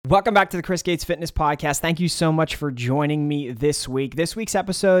Welcome back to the Chris Gates Fitness Podcast. Thank you so much for joining me this week. This week's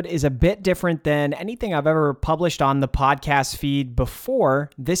episode is a bit different than anything I've ever published on the podcast feed before.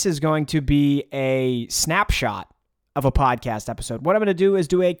 This is going to be a snapshot of a podcast episode. What I'm going to do is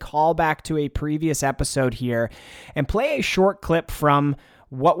do a callback to a previous episode here and play a short clip from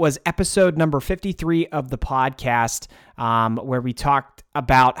what was episode number 53 of the podcast, where we talked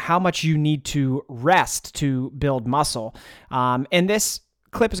about how much you need to rest to build muscle. And this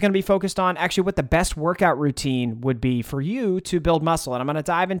clip is going to be focused on actually what the best workout routine would be for you to build muscle. And I'm going to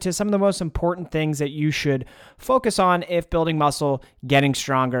dive into some of the most important things that you should focus on if building muscle, getting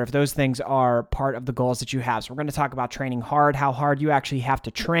stronger, if those things are part of the goals that you have. So we're going to talk about training hard, how hard you actually have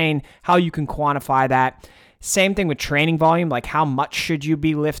to train, how you can quantify that. Same thing with training volume, like how much should you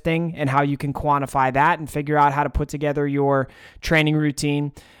be lifting and how you can quantify that and figure out how to put together your training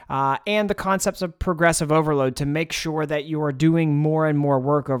routine. And the concepts of progressive overload to make sure that you are doing more and more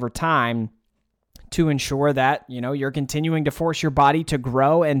work over time to ensure that, you're continuing to force your body to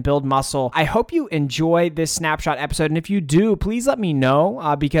grow and build muscle. I hope you enjoy this snapshot episode. And if you do, please let me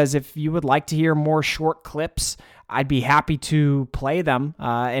know, because if you would like to hear more short clips, I'd be happy to play them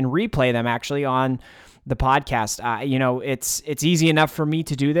and replay them actually on the podcast. It's easy enough for me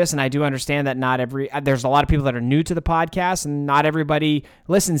to do this, and I do understand that there's a lot of people that are new to the podcast, and not everybody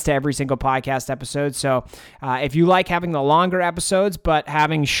listens to every single podcast episode. So if you like having the longer episodes, but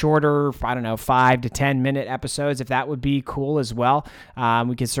having shorter, 5 to 10 minute episodes, if that would be cool as well,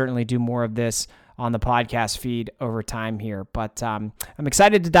 we could certainly do more of this on the podcast feed over time here. But I'm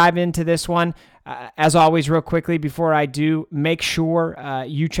excited to dive into this one. As always, real quickly, before I do, make sure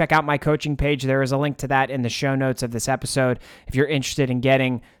you check out my coaching page. There is a link to that in the show notes of this episode. If you're interested in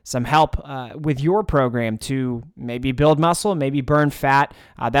getting some help with your program to maybe build muscle, maybe burn fat,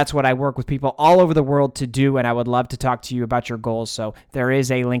 that's what I work with people all over the world to do, and I would love to talk to you about your goals. So there is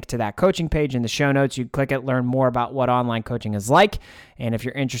a link to that coaching page in the show notes. You click it, learn more about what online coaching is like, and if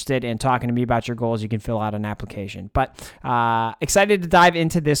you're interested in talking to me about your goals, you can fill out an application. But excited to dive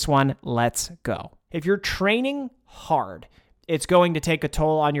into this one. Let's go. If you're training hard, it's going to take a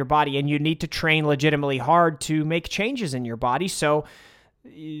toll on your body, and you need to train legitimately hard to make changes in your body. So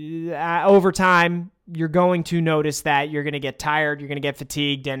over time, you're going to notice that you're going to get tired, you're going to get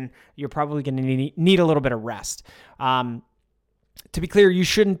fatigued, and you're probably going to need a little bit of rest. To be clear, you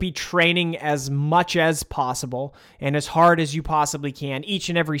shouldn't be training as much as possible and as hard as you possibly can each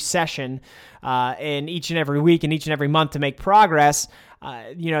and every session, and each and every week and each and every month to make progress.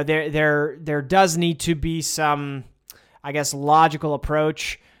 There does need to be some, logical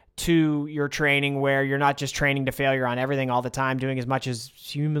approach to your training where you're not just training to failure on everything all the time, doing as much as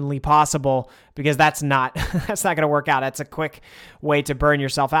humanly possible, because that's not going to work out. That's a quick way to burn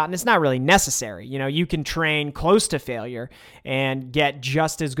yourself out, and it's not really necessary. You can train close to failure and get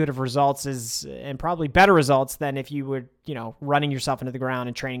just as good of results and probably better results than if you were, running yourself into the ground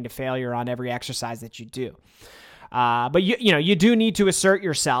and training to failure on every exercise that you do. But you do need to assert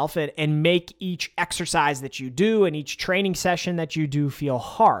yourself and make each exercise that you do and each training session that you do feel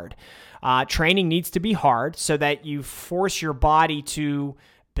hard. Training needs to be hard so that you force your body to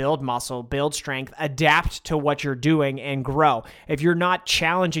build muscle, build strength, adapt to what you're doing, and grow. If you're not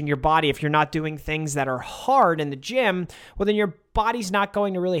challenging your body, if you're not doing things that are hard in the gym, well, then your body's not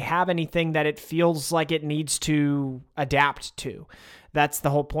going to really have anything that it feels like it needs to adapt to. That's the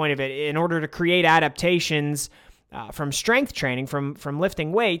whole point of it. In order to create adaptations from strength training, from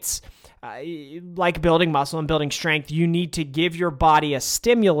lifting weights, like building muscle and building strength, you need to give your body a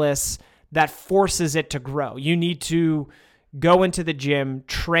stimulus that forces it to grow. You need to go into the gym,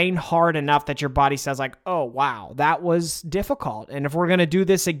 train hard enough that your body says like, oh, wow, that was difficult. And if we're going to do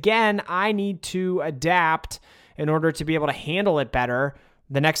this again, I need to adapt in order to be able to handle it better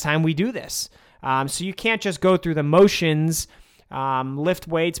the next time we do this. So you can't just go through the motions, lift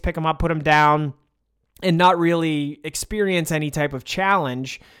weights, pick them up, put them down, and not really experience any type of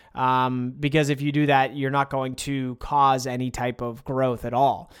challenge, because if you do that, you're not going to cause any type of growth at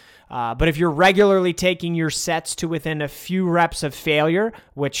all. But if you're regularly taking your sets to within a few reps of failure,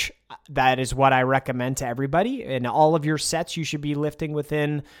 which that is what I recommend to everybody, in all of your sets, you should be lifting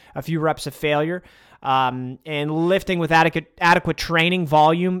within a few reps of failure, and lifting with adequate training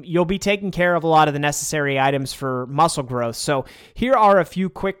volume, you'll be taking care of a lot of the necessary items for muscle growth. So here are a few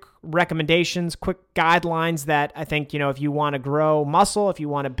quick recommendations, quick guidelines that I think, if you want to grow muscle, if you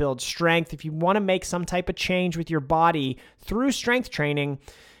want to build strength, if you want to make some type of change with your body through strength training,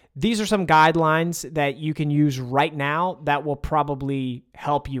 these are some guidelines that you can use right now that will probably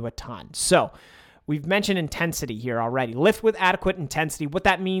help you a ton. So we've mentioned intensity here already. Lift with adequate intensity. What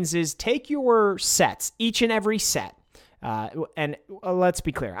that means is take your sets, each and every set, And let's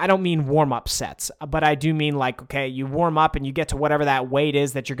be clear, I don't mean warm-up sets, but I do mean like, okay, you warm up and you get to whatever that weight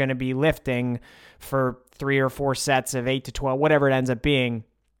is that you're going to be lifting for 3 or 4 sets of 8 to 12, whatever it ends up being.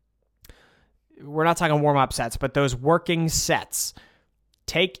 We're not talking warm-up sets, but those working sets.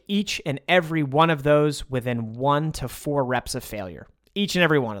 Take each and every one of those within 1 to 4 reps of failure. Each and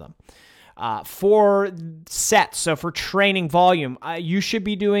every one of them. For sets, so for training volume, you should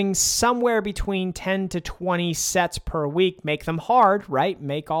be doing somewhere between 10 to 20 sets per week. Make them hard, right?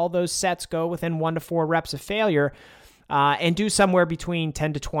 Make all those sets go within 1 to 4 reps of failure, and do somewhere between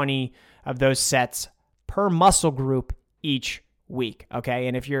 10 to 20 of those sets per muscle group each week, okay?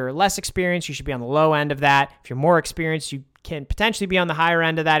 And if you're less experienced, you should be on the low end of that. If you're more experienced, you can potentially be on the higher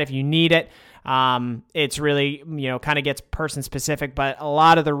end of that if you need it. It's really, kind of gets person specific, but a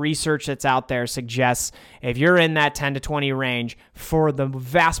lot of the research that's out there suggests if you're in that 10 to 20 range, for the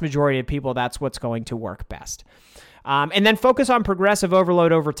vast majority of people, that's what's going to work best. And then focus on progressive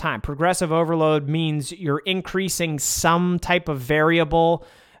overload over time. Progressive overload means you're increasing some type of variable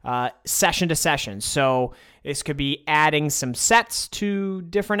session to session. So this could be adding some sets to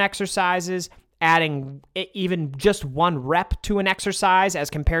different exercises, adding even just 1 rep to an exercise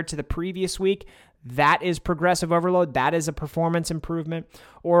as compared to the previous week. That is progressive overload. That is a performance improvement.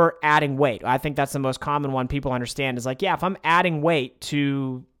 Or adding weight. I think that's the most common one people understand is like, yeah, if I'm adding weight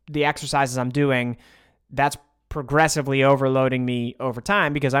to the exercises I'm doing, that's progressively overloading me over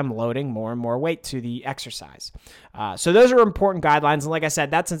time because I'm loading more and more weight to the exercise. So those are important guidelines. And like I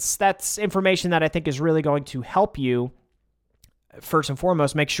said, that's information that I think is really going to help you. First and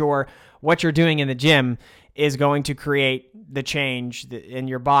foremost, make sure what you're doing in the gym is going to create the change in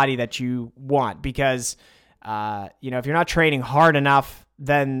your body that you want. Because, if you're not training hard enough,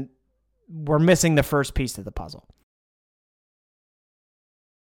 then we're missing the first piece of the puzzle.